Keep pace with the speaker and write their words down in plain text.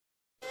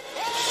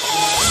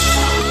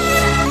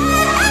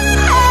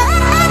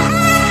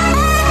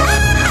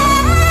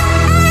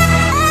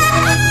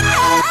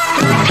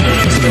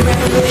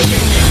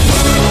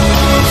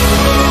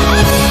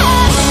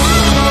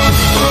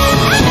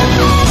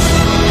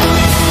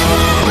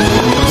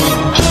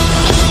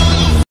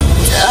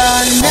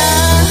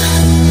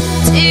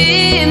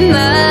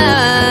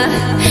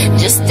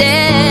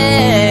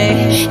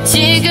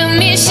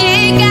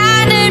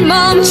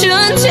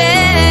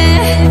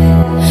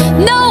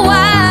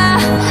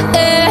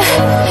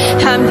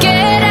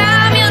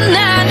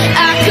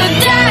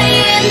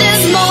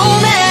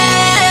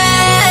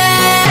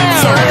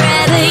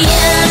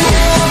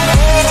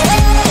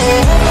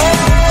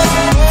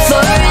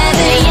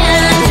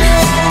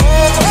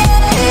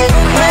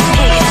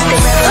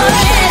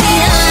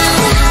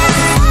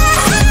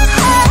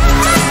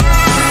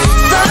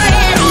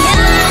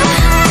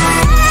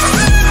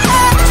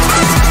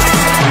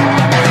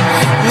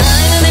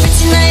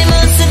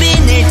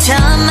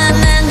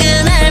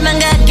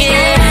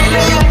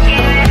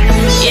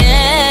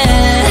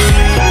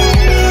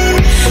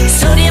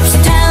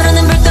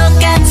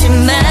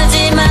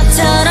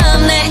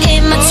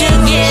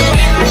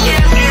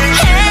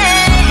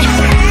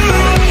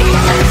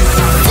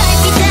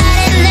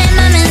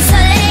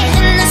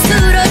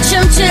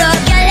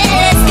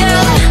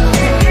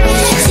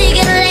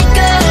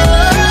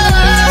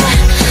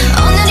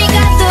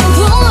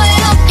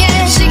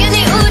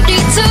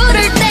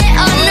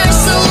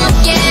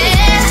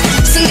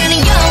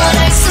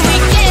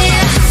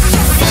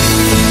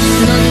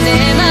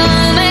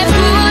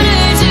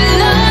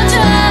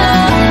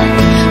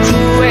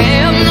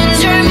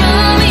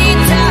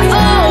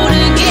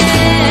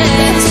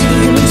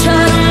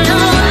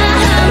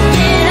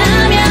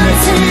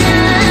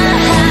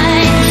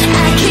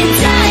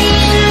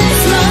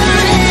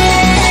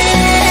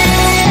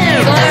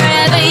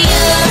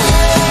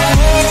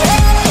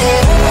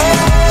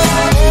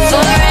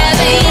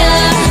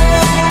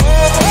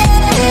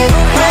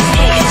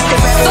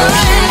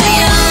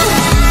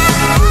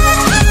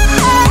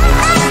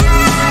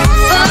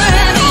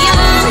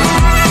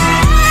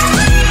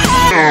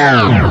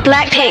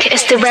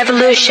the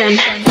revolution.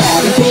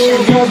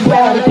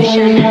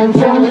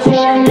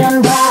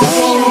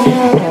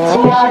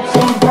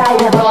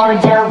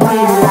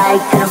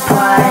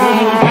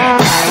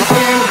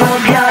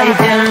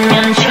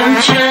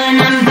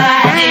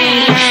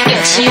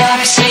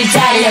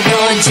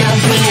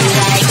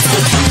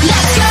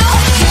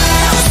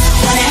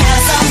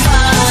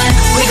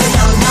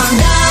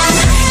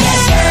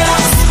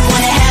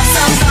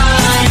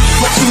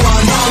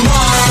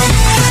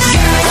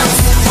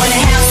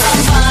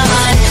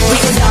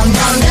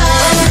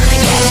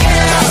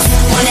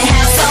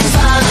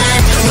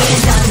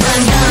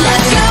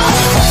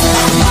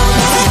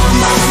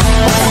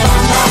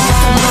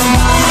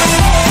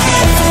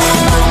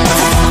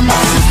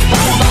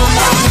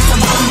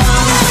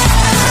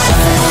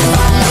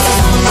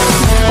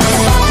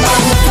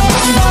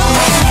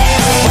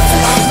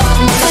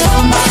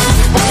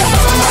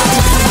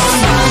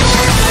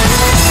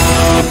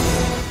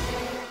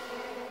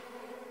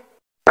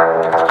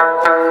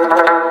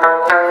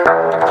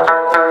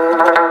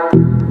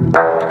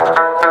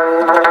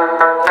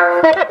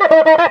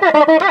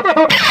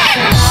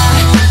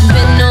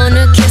 Been on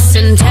a kiss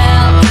and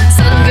tell,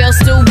 send girls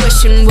still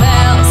wishing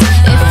wells.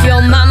 If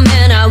you're my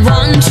man, I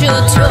want you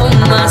to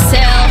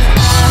myself.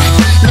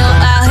 I know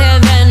I'll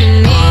have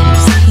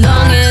enemies,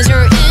 long as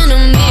you're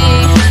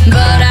enemy.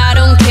 But I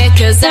don't care,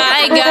 cause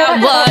I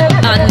got what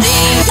I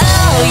need.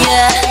 Oh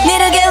yeah,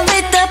 need to get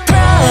with the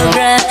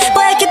program.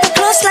 Boy, I keep it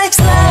close like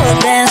slow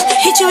dance.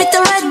 Hit you with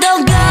the red,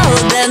 don't go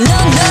there,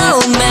 no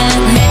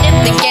man. Met him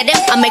to get him,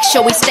 I make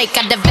sure we stay.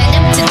 Got the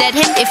venom to dead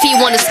him if he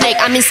wanna snake.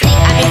 I mean sneak,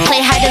 I mean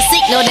play hide and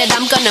seek. Know that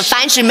I'm gonna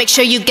find you, make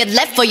sure you get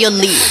left for your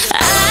leave.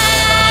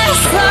 I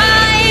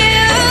saw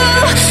you,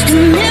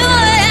 knew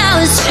what I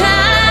was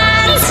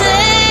trying to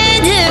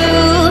do.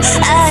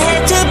 I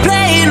had to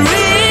play it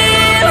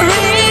real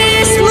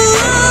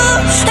smooth.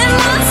 And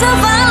once I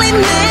finally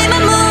made my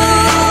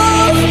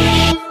move,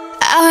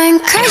 I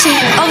went crazy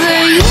over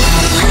you.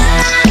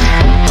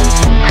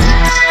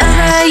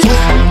 Over you,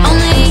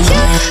 only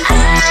you.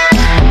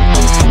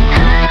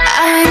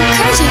 I went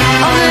crazy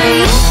over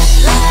you.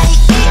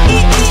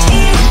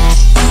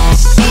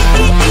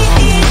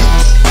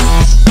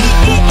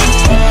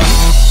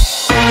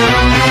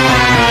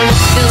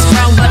 Feels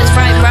wrong, but it's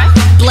right.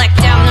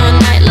 Blacked out on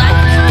nightlight,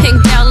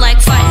 pinked out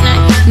like fight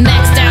night.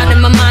 Maxed out in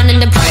my mind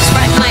and the price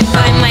right. Might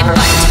buy.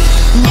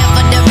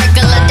 Never the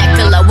regular.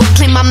 Would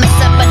clean my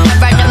mess up, but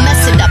never to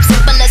mess it up.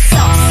 Simple as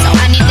so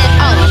I need it.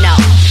 Oh no,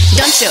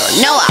 don't you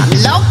know I'm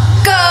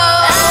loco?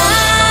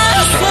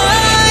 I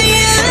saw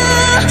you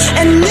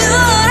and knew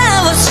what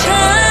I was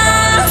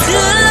trying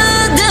to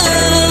do.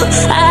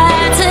 I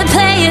had to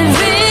play it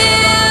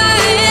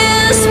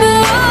real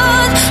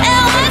smooth.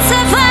 And once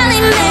I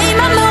finally made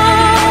my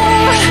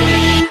move,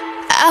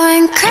 I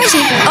went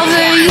crazy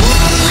over you.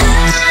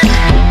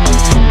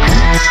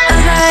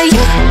 Over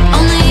you,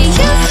 only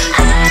you.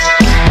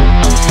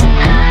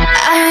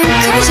 I went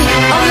crazy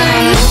over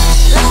you.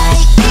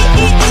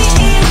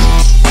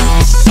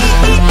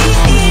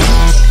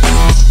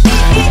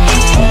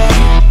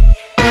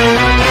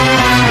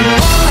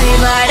 Boy,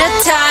 by the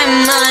time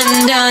I'm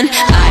done,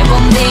 I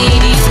won't be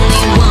the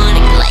only one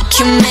like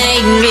you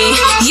made me.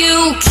 You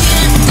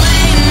can't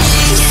blame me.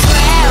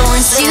 Swear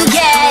once you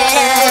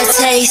get a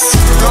taste,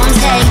 you gon'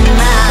 take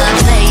my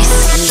place.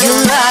 You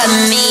drive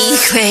me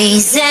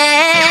crazy.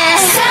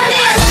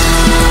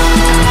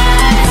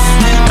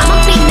 I'ma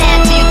be mad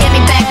till you get me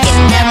back in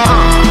them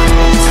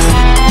arms.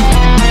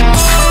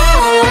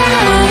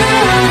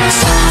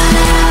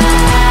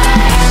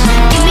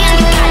 Give me all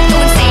you got, go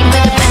insane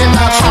with a bit of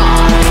love heart.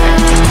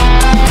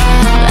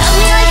 Love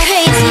me like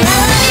crazy,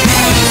 love me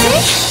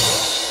crazy.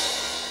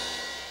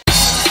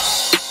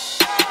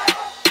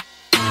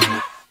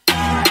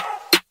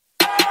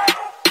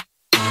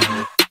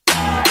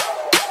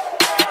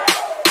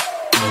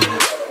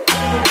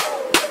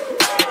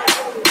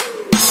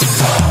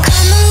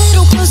 Come a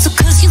little closer,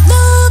 cause you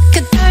look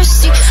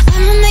thirsty.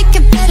 I'ma make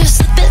it better,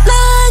 slip it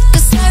like a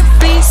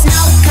slurpee.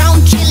 Now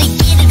count chili,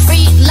 get it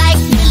free like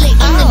Billy.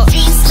 In the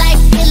dreams like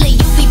Billy,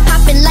 you be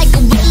popping like a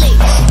willy.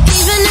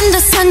 Even in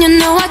the sun, you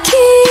know I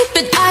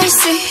keep it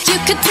icy. You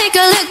could take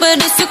a lick, but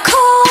it's too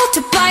cold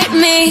to bite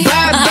me.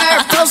 Bird,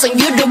 frozen,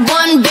 you the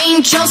one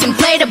being chosen.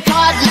 Play the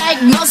part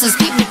like Moses,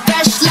 keep it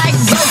fresh like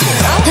roses.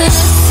 It's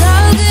so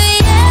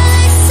good,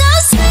 yeah, it's so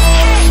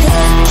sweet.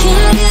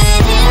 Looking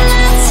good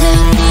enough to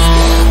me.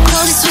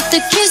 Closest with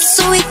the kiss,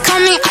 so he call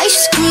me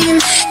ice cream.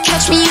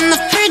 Catch me in the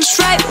fridge,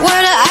 right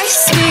where the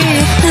ice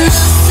cream.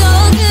 Looks so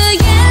good,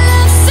 yeah,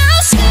 looks so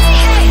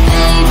sweet.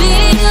 Baby,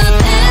 you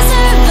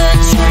deserve a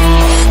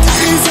treat.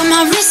 Diamonds on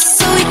my wrist,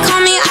 so he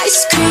call me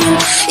ice cream.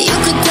 You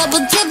could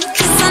double dip,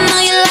 cause I know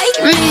you like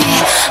me.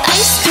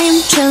 Ice cream,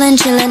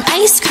 chillin',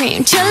 ice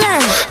cream,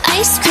 chillin'.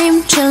 Ice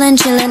cream, chillin',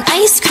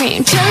 ice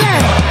cream, chillin'.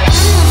 I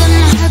know that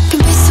my heart can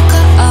be so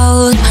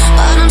cold,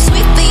 but I'm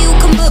sweet, but you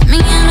can put me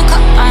in a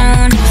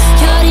cone.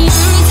 You're the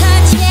only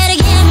type, yeah, to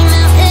get me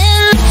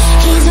melting.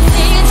 He's a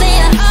favorite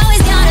player,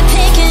 always gotta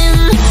pick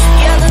him.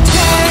 You're the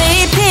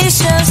cherry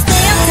picture,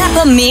 stay on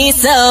top of me,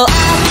 so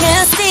I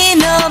can't see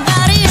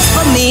nobody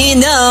you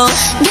know.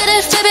 Get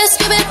it, flip it,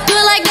 skip it, do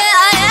it like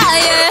that, yeah,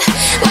 yeah.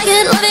 Like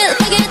it, love it,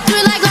 like it, do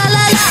it like la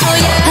la la, oh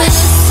yeah. It's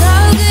so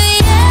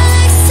good, yeah,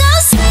 like so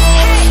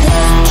sweet.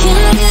 Looking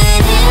good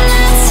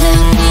enough to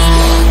be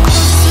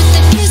close with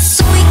the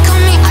kiss, so he call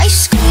me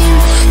ice cream.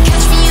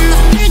 Catch me in the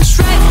fridge,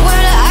 right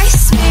where the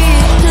ice be.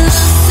 Looks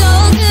so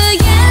good,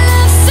 yeah,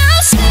 looks so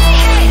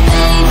sweet.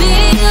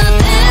 Baby, you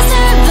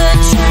deserve a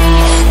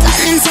treat.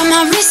 Diamonds on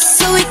my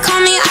wrist, so he call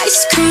me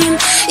ice cream.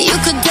 You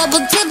could double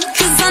dip,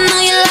 cause I know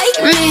you like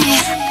me.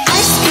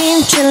 Ice cream,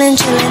 chillin',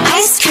 chillin',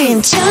 ice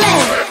cream,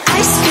 chillin'.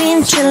 Ice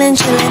cream, chillin',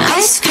 chillin',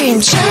 ice cream,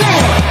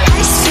 chillin'.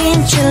 Ice cream,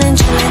 chillin',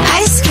 chillin',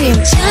 ice cream,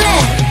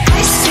 chillin'.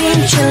 Ice cream,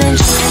 chillin',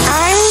 chillin',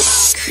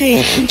 ice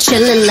cream.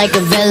 Chillin' like a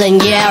villain,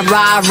 yeah,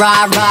 rah,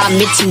 rah, rah.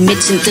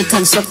 미친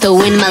듯한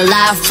속도 in my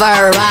life,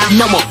 rah.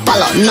 너무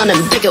빨라,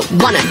 너는 bigger,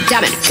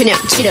 원한다면 그냥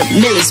치름.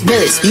 Millies,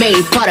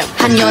 매일 버릇.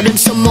 한여름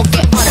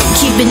손목에 얼음.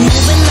 Keep it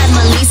moving like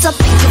my Lisa.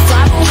 Think you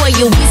fly, but where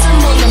you Lisa?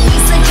 Mona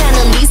Lisa,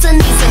 kinda Lisa,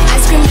 needs an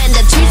ice cream and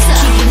a treat.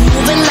 Keep it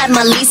moving like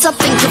my Lisa.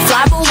 Think you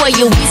fly, but where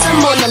you Lisa?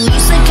 Mona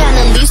Lisa,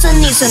 kinda Lisa,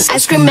 needs an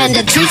ice cream and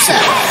a treat.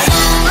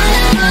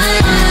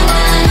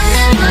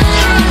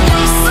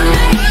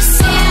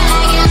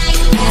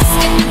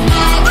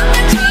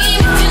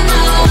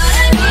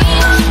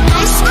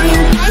 Ice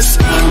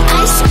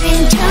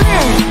cream,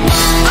 chillin'.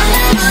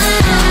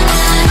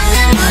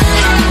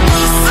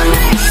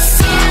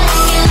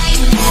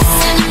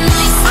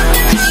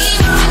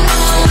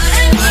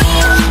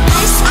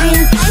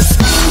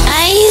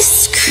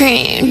 Ice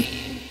cream.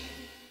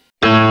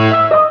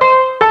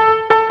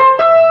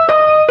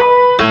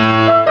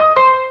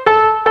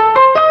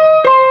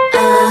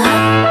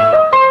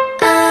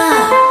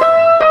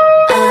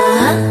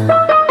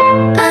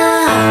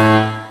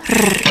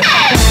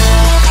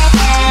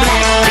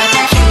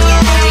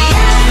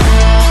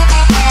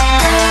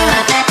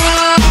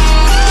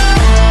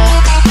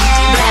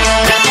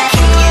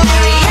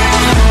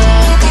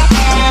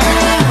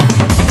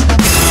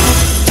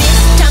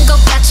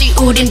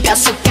 우린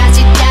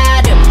뼛속까지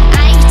다름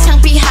아이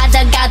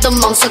창피하다가도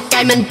멍석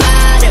깔면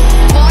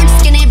바름 Born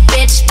skinny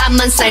bitch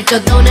앞만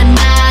살쪄도 난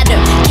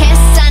마름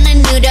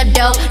계산은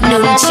느려도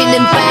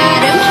눈치는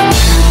빠름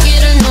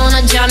길을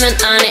논하자면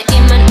안에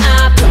입만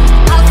아픔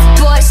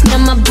Out boys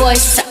난 my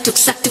boys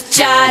싹둑싹둑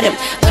자름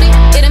우리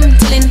이름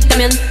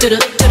들린다면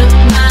뚜루뚜루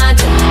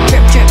맞음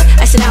Drip drip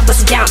I said I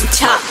bust it down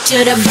top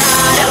to the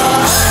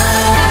bottom